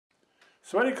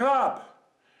Sweaty Cop!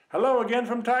 Hello again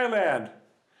from Thailand.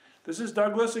 This is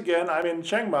Douglas again. I'm in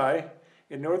Chiang Mai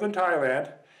in northern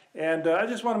Thailand, and I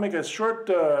just want to make a short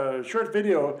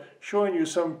video showing you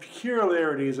some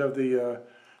peculiarities of the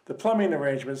plumbing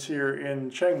arrangements here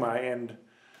in Chiang Mai, and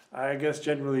I guess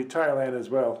generally Thailand as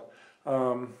well.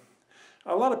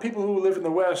 A lot of people who live in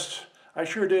the West, I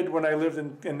sure did when I lived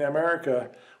in America,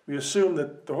 we assume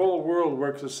that the whole world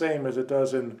works the same as it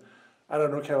does in, I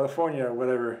don't know, California or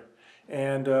whatever.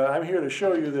 And I'm here to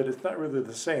show you that it's not really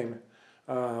the same.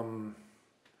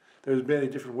 There's many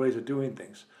different ways of doing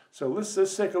things. So let's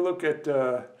take a look at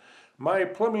my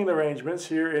plumbing arrangements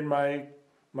here in my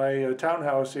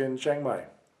townhouse in Chiang Mai.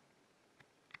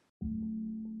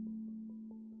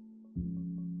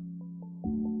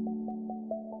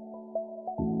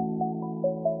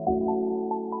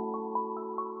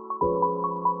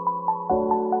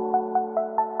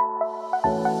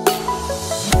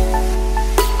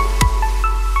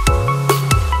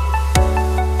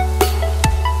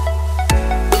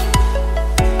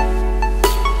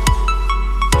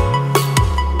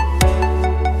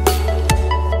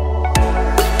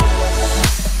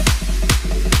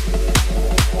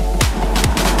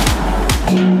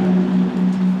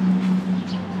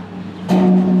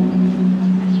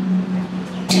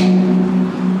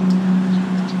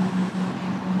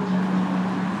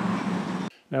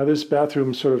 Now this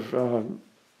bathroom sort of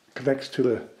connects to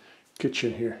the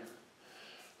kitchen here.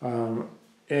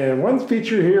 And one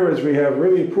feature here is we have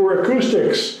really poor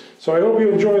acoustics, so I hope you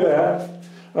enjoy that.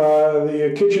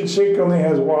 The kitchen sink only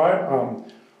has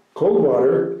cold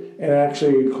water, and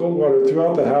actually cold water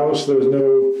throughout the house. There's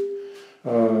no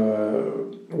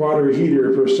water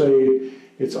heater per se.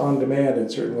 It's on demand in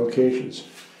certain locations.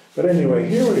 But anyway,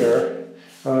 here we are.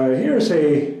 Here's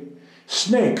a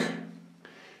snake.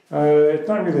 It's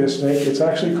not really a snake, it's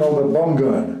actually called a bum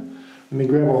gun. Let me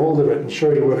grab a hold of it and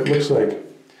show you what it looks like.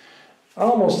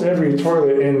 Almost every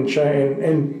toilet in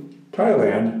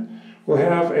Thailand will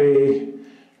have a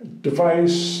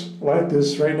device like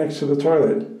this right next to the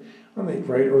toilet, on the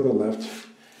right or the left.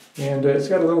 And it's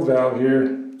got a little valve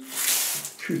here,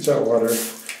 shoots out water.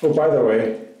 Oh, by the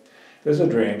way, there's a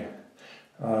drain.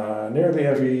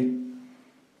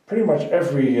 Pretty much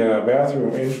every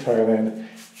bathroom in Thailand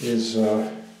is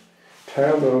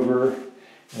tiled over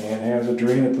and has a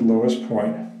drain at the lowest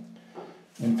point.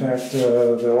 In fact,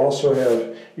 they'll also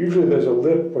have, usually there's a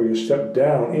lip where you step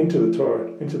down into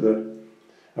the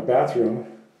bathroom.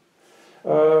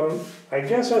 I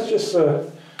guess that's just a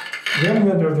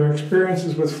remnant of their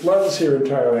experiences with floods here in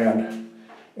Thailand.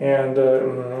 And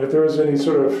if there was any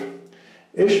sort of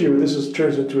issue,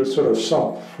 turns into a sort of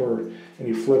sump for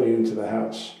any flooding into the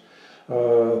house.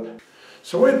 So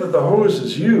the way that the hose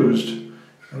is used,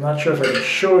 I'm not sure if I can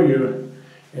show you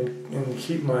and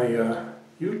keep my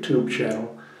YouTube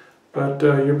channel, but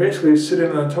you're basically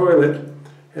sitting on the toilet,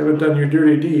 haven't done your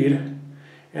dirty deed,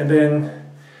 and then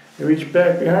you reach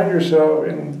back behind yourself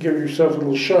and give yourself a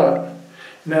little shot.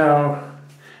 Now,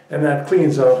 and that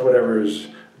cleans off whatever is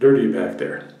dirty back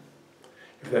there,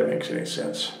 if that makes any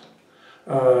sense.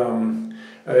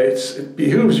 It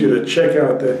behooves you to check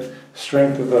out the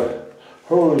strength of the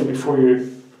hose before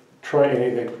you try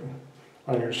anything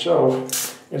on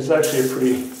yourself. It's actually a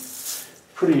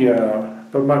pretty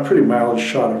mild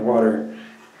shot of water.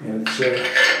 And it's,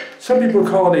 some people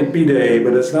call it a bidet,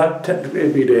 but it's not technically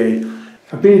a bidet.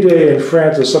 A bidet in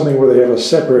France is something where they have a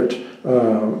separate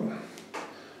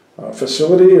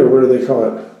facility, or what do they call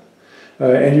it?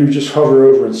 And you just hover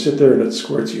over and sit there and it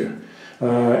squirts you.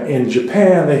 In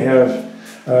Japan, they have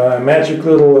magic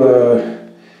little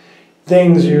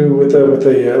things with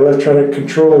the electronic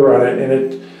controller on it, and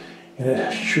it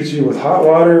shoots you with hot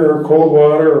water or cold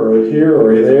water, or here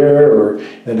or there, or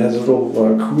it has a little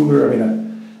cooler.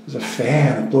 There's a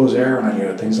fan that blows air on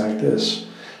you, things like this.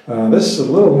 This is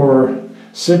a little more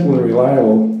simple and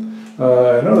reliable.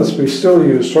 Notice we still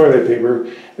use toilet paper.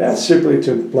 That's simply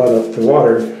to blot up the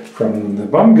water from the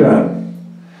bum gun.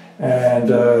 And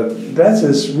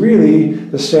that's really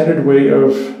the standard way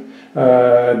of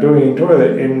doing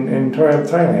toilet in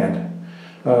Thailand.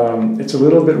 It's a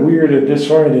little bit weird and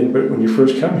disorienting, but when you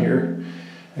first come here,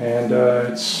 and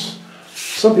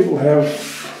some people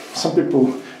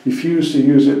refuse to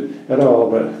use it at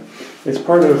all, but it's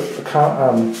part of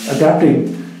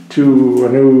adapting to a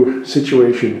new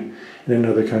situation in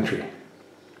another country.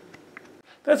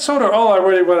 That's sort of all I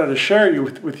really wanted to share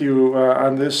with you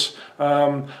on this.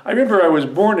 I remember I was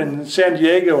born in San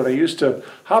Diego, and I used to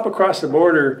hop across the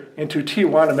border into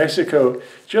Tijuana, Mexico,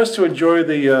 just to enjoy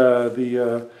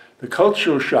the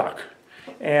cultural shock.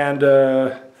 And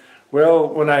well,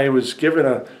 when I was given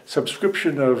a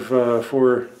subscription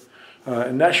for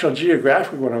in National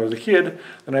Geographic when I was a kid,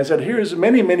 and I said, here's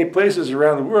many, many places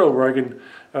around the world where I can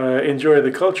enjoy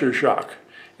the culture shock.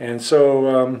 And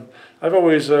so I've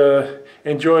always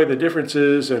enjoyed the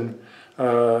differences and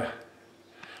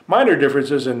minor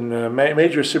differences and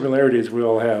major similarities we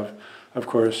all have, of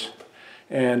course.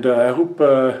 And I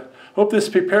hope this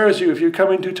prepares you. If you're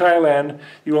coming to Thailand,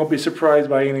 you won't be surprised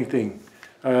by anything.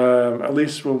 At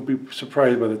least won't be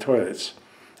surprised by the toilets.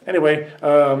 Anyway,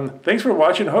 thanks for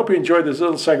watching. I hope you enjoyed this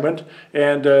little segment,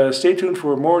 and stay tuned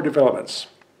for more developments.